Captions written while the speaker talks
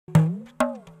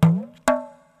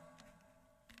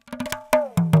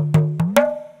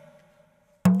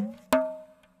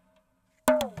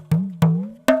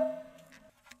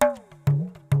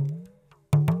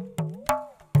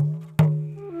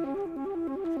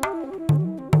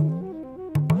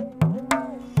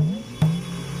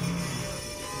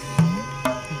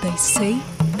say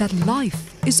that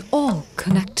life is all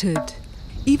connected,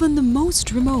 even the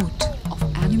most remote of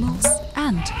animals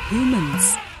and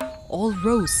humans all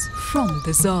rose from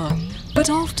this earth. But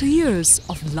after years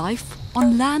of life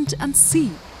on land and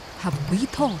sea, have we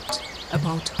thought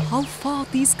about how far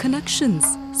these connections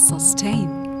sustain?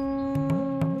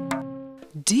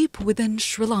 Deep within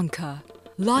Sri Lanka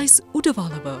lies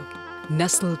Udawalawa,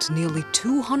 nestled nearly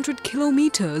 200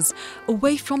 kilometers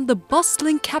away from the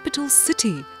bustling capital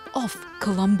city of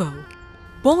Colombo.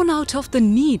 Born out of the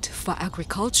need for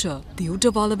agriculture, the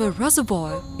Udawalawa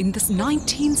Reservoir in the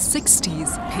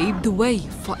 1960s paved the way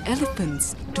for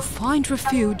elephants to find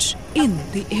refuge in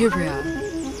the area.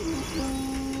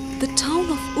 The town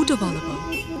of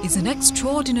Udawalawa is an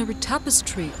extraordinary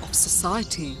tapestry of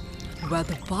society where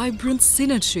the vibrant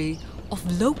synergy of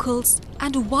locals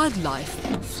and wildlife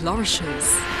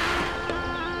flourishes.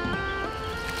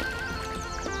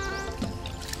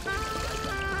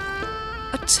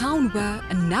 A town where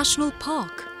a national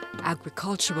park,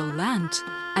 agricultural land,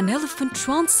 an elephant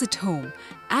transit home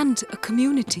and a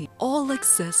community all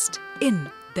exist in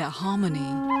their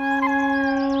harmony.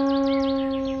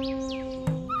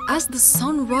 As the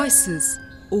sun rises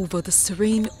over the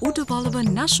serene Udawalawa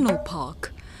National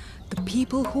Park, the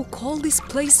people who call this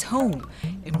place home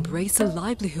embrace a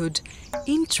livelihood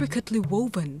intricately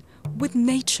woven with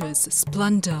nature's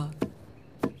splendor.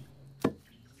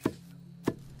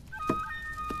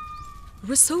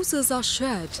 Resources are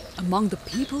shared among the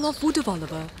people of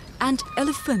Udawalawa and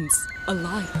elephants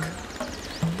alike.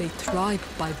 They thrive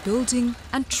by building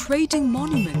and trading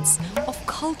monuments of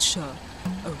culture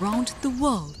around the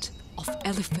world of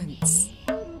elephants.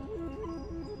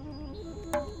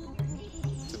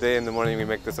 Today in the morning we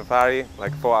make the safari,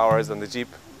 like 4 hours on the jeep,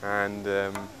 and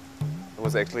it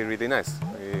was actually really nice.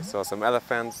 We saw some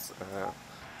elephants.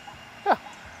 Yeah,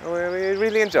 we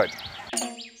really enjoyed.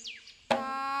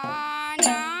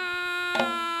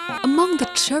 Among the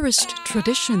cherished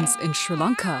traditions in Sri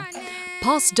Lanka,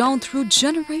 passed down through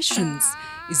generations,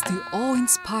 is the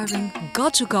awe-inspiring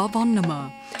Gaja,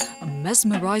 a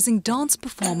mesmerizing dance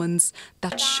performance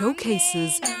that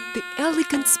showcases the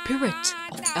elegant spirit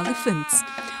of elephants,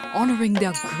 honoring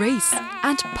their grace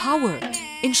and power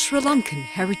in Sri Lankan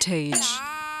heritage.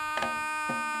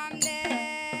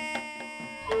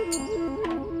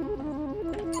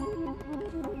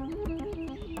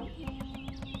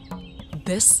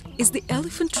 This is the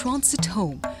elephant transit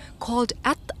home called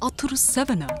At Athuru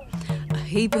Sevana, a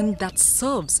haven that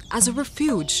serves as a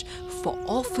refuge for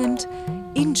orphaned,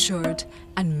 injured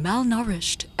and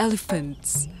malnourished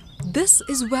elephants. This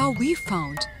is where we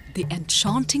found the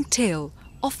enchanting tale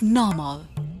of Namal.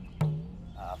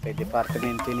 අපේ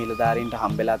දෙපාර්තමේන්තුවේ නිලධාරීන්ට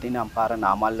හම්බෙලා තියෙන අම්පාර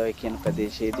නාමල්ලෝය කියන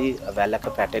ප්‍රදේශයේදී වැලක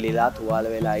පැටලිලා තුවාල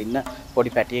වෙලා ඉන්න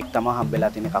පොඩි පැටියෙක් තමයි හම්බෙලා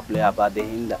තියෙන කකුලේ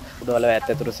ආබාධයෙන් හින්දා. උඩවල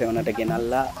ඇත්තතුරු සෙවණට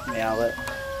ගෙනල්ලා මෙයාව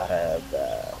අර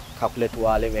කකුලේ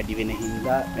තුවාලේ වැඩි වෙන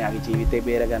හින්දා මෙයාගේ ජීවිතේ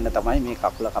බේර ගන්න තමයි මේ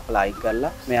කකුල කපලා අයින්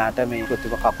කරලා මෙයාට මේ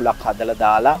කෘත්‍රිම කකුලක් හදලා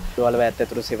දාලා උඩවල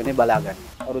ඇත්තතුරු සෙවණේ බලාගන්න.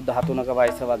 අවුරුදු 13ක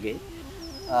වයස වගේ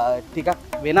ටිකක්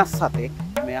වෙනස් සතෙක්.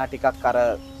 මෙයා ටිකක් අර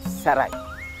සැරයි.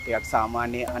 ටිකක්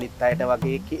සාමාන්‍ය අනිත් අයට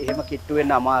වගේ එහෙම කිට්ටු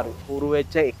වෙන්න අමාරු. උරු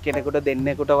වෙච්ච එක්කෙනෙකුට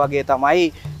දෙන්නෙකුට වගේ තමයි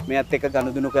මෙයත් එක්ක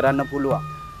ගනුදෙනු කරන්න පුළුවන්.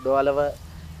 දොවලව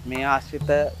මේ ආශ්‍රිත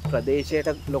ප්‍රදේශයට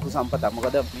ලොකු සම්පතක්.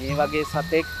 මොකද මේ වගේ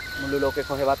සතෙක් මුළු ලෝකේ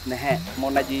කොහෙවත් නැහැ.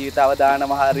 මොන ජීවිත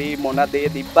අවදානම හරි මොන දේ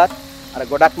තිබ්බත් අර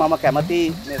ගොඩක් මම කැමති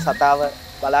මේ සතාව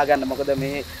බලා ගන්න. මොකද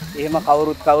මේ එහෙම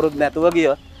කවුරුත් නැතුව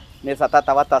ගියොත් මේ සතා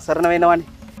තවත් අසරණ වෙනවනේ.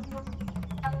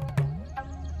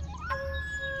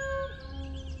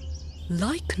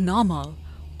 Like Namal,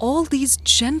 all these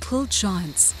gentle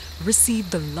giants receive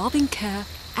the loving care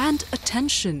and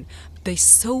attention they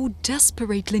so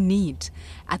desperately need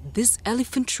at this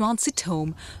elephant transit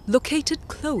home located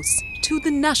close to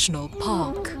the national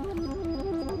park.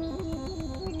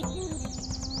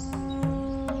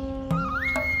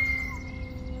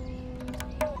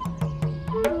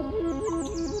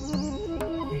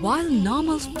 While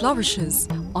Namal flourishes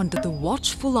under the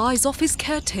watchful eyes of his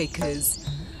caretakers,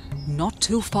 not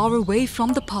too far away from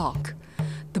the park,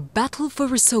 the battle for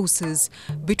resources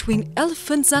between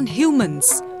elephants and humans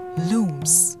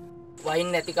looms.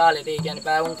 වයින් නැති කාලෙට ඒ කියන්නේ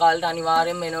පැවුම් කාලේට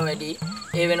අනිවාර්යෙන්ම එනවා වැඩි.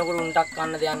 ඒ වෙනකොට උන්ටක්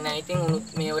කන්න දෙයක් නැහැ. ඉතින් උනුත්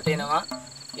මේවට එනවා.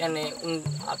 කියන්නේ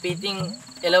අපි ඉතින්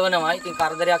එලවනවා. ඉතින්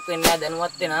කරදරයක් වෙන්නේ නැහැ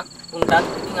දැනුවත් වෙනා. උන්ටත්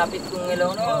ඉතින් අපිත් උන්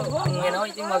එලවනවා. උන් එනවා.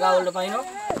 ඉතින් වගා වලට පයින්නවා.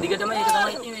 දිගටම ඒක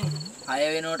තමයි ඉතින් වෙන්නේ.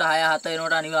 6 වෙනකොට 6 7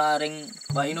 වෙනකොට අනිවාර්යෙන්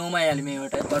වහිනෝමයි යලි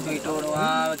මේවට. බටු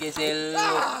හිටවනවා, කෙසෙල්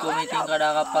ඔක්කොම ඉතින්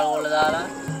කඩා කප්පල් වල දාලා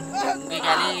උන්ගේ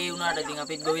කැලේ වුණාට ඉතින්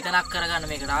අපිත් ගොවිතැනක් කරගන්න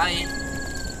මේකට ආයේ.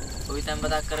 ගොවිතැන්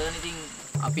බතක් කරගෙන ඉතින්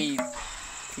අපි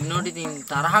ඉන්නෝට ඉතින්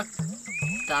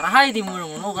තරහයි ඉතින්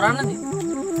මොන කරන්නද?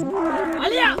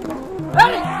 අලියා!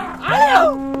 අලියා!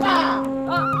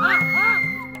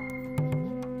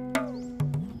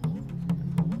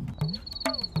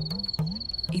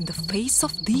 In the face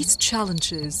of these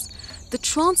challenges, the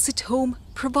transit home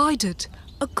provided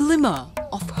a glimmer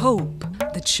of hope.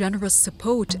 The generous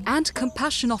support and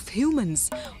compassion of humans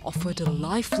offered a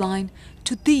lifeline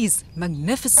to these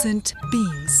magnificent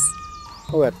beings.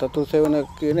 ඇත්තතු සෙවන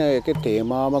කියන එකේ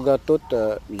තේමාවම ගත්තොත්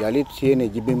යලිත් සියනේ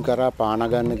ජිබිම් කරා පාන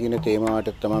ගන්න කියන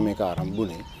තේමාවට තමයි මේක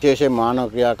ආරම්භුනේ. විශේෂයෙන් මානව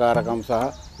ක්‍රියාකාරකම් සහ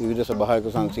විවිධ ස්වභාවික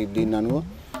සංසිද්ධීන් අනුව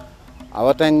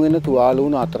අවතැන් වෙන තුවාල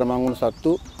වුණු අතරමං වුණු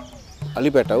සත්තු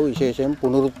අලිපැටව් විශේෂයෙන්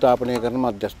පුනරුත්ථාපනය කරන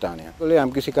මධ්‍යස්ථානයක්. ඒගොල්ලෝ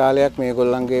යම්කිසි කාලයක්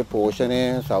මේගොල්ලන්ගේ පෝෂණය,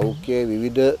 සෞඛ්‍ය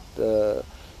විවිධ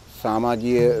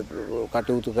සමාජීය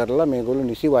කටයුතු කරලා මේගොල්ලෝ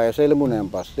නිසි වයස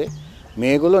එළඹුණාන් පස්සේ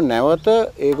මේගොල්ලෝ නැවත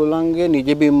ඒගොල්ලන්ගේ නිජ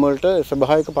බිම් වලට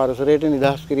ස්වභාවික පරිසරයට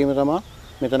නිදහස් කිරීම තමයි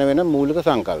මෙතන වෙන මූලික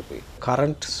සංකල්පය.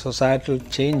 Current societal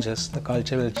changes, the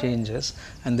cultural changes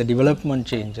and the development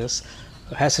changes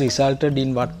has resulted in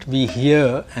what we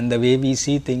hear and the way we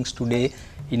see things today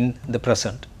in the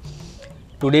present.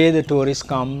 Today the tourists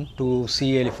come to see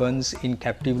elephants in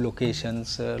captive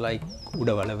locations like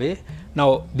Udawalawa. Now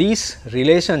these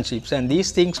relationships and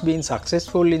these things being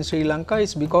successful in Sri Lanka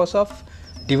is because of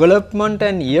development,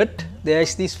 and yet there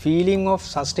is this feeling of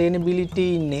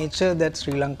sustainability in nature that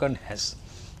Sri Lankan has,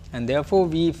 and therefore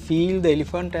we feel the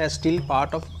elephant as still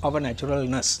part of our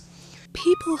naturalness.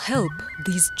 People help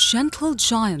these gentle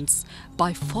giants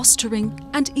by fostering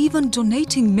and even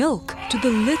donating milk to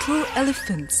the little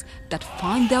elephants that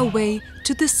find their way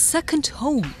to this second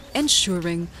home,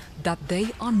 ensuring that they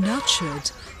are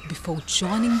nurtured before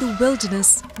joining the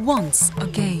wilderness once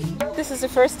again. This is the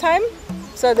first time,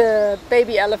 so the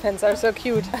baby elephants are so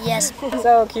cute. Yes.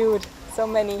 So cute, so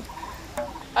many.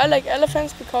 I like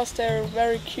elephants because they're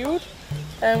very cute,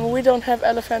 and we don't have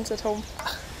elephants at home.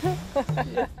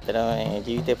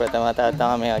 ජීවිතේ ප්‍රථම වතාවට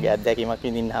තමයි මේ වගේ අත්දැකීමක්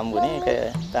විඳින්න හම්බුනේ. ඒක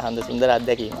තහඳ සුන්දර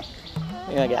අත්දැකීමක්.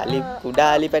 මේ වගේ අලි කුඩා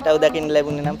අලි පැටව දකින්න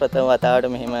ලැබුණේ නම් ප්‍රථම වතාවට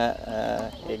මෙහෙම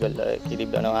ඒගොල්ලෝ කිරි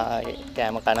බනවා,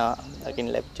 කෑම කනවා දකින්න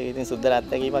ලැබිච්ච එක ඉතින් සුන්දර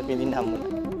අත්දැකීමක් විඳින්න හම්බුණා.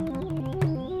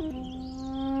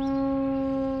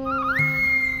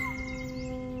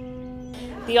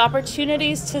 The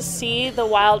opportunities to see the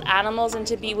wild animals and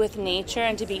to be with nature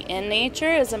and to be in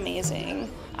nature is amazing.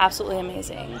 Absolutely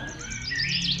amazing.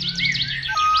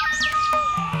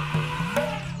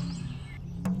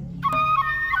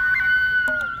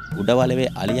 Udawalawe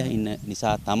අලියා ඉන්න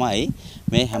නිසා තමයි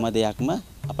මේ හැම දෙයක්ම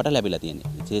අපට ලැබිලා තියෙන්නේ.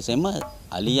 විශේෂයෙන්ම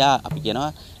අලියා අපි කියනවා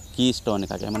කීස්ටෝන්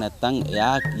එකක්. එහෙම නැත්නම්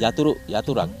එයා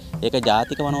යතුරක්. ඒක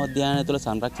ජාතික වනෝද්‍යානය තුළ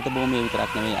සංරක්ෂිත භූමියේ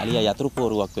විතරක් නෙවෙයි අලියා යතුරු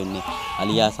පෝරුවක් වෙන්නේ.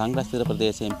 අලියා සංරක්ෂිත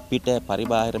ප්‍රදේශයෙන් පිට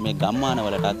පරිබාහිර මේ ගම්මාන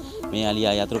වලටත් මේ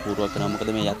අලියා යතුරු පෝරුවක් කරනවා. මොකද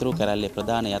මේ යතුරු කරල්ලේ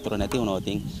ප්‍රධාන යතුරු නැති වුණොත්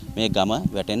මේ ගම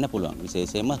වැටෙන්න පුළුවන්.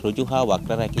 විශේෂයෙන්ම ඍජු හා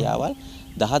වක්‍ර රැකියාවල්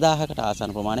 10000කට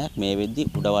ආසන්න ප්‍රමාණයක් මේ වෙද්දී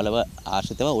උඩවලව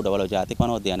ආශ්‍රිතව උඩවලව ජාතික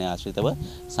වනෝද්‍යානයේ ආශ්‍රිතව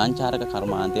සංචාරක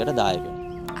කර්මාන්තයට දායක වෙනවා.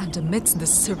 And amidst the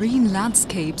serene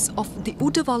landscapes of the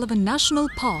Udawalawa National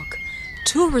Park,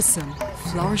 tourism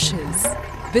flourishes.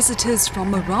 Visitors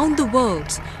from around the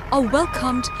world are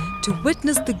welcomed to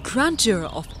witness the grandeur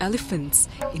of elephants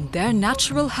in their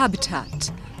natural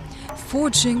habitat,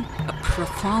 forging a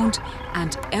profound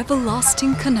and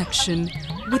everlasting connection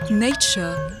with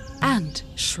nature and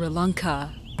Sri Lanka.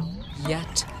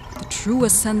 Yet, the true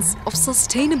essence of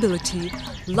sustainability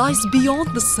lies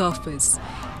beyond the surface,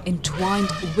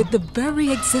 entwined with the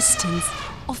very existence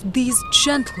of these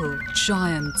gentle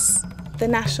giants. The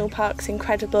national park's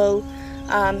incredible.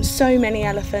 So many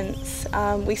elephants.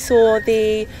 We saw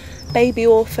the baby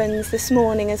orphans this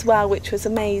morning as well, which was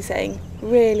amazing.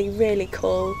 Really, really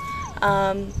cool.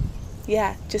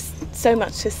 Yeah, just so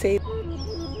much to see.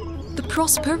 The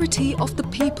prosperity of the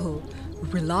people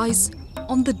relies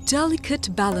on the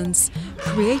delicate balance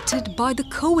created by the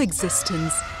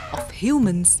coexistence of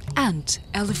humans and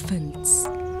elephants.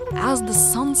 As the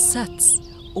sun sets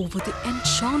over the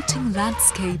enchanting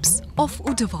landscapes of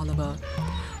Udawalawa,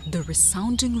 the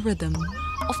resounding rhythm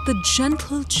of the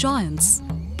gentle giants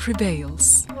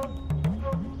prevails.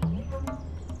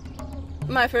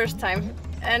 My first time,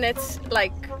 and it's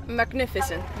like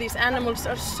magnificent. These animals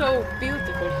are so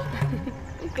beautiful.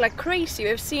 Like crazy.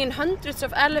 We've seen hundreds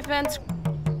of elephants.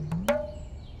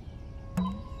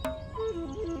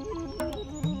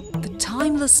 The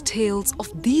timeless tales of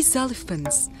these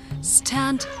elephants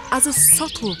stand as a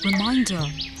subtle reminder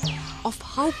of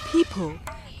how people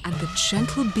and the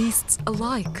gentle beasts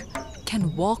alike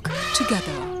can walk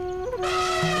together.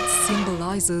 It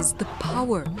symbolizes the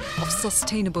power of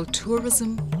sustainable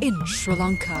tourism in Sri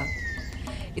Lanka.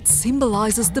 It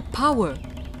symbolizes the power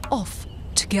of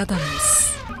togetherness.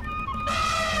 togetherness.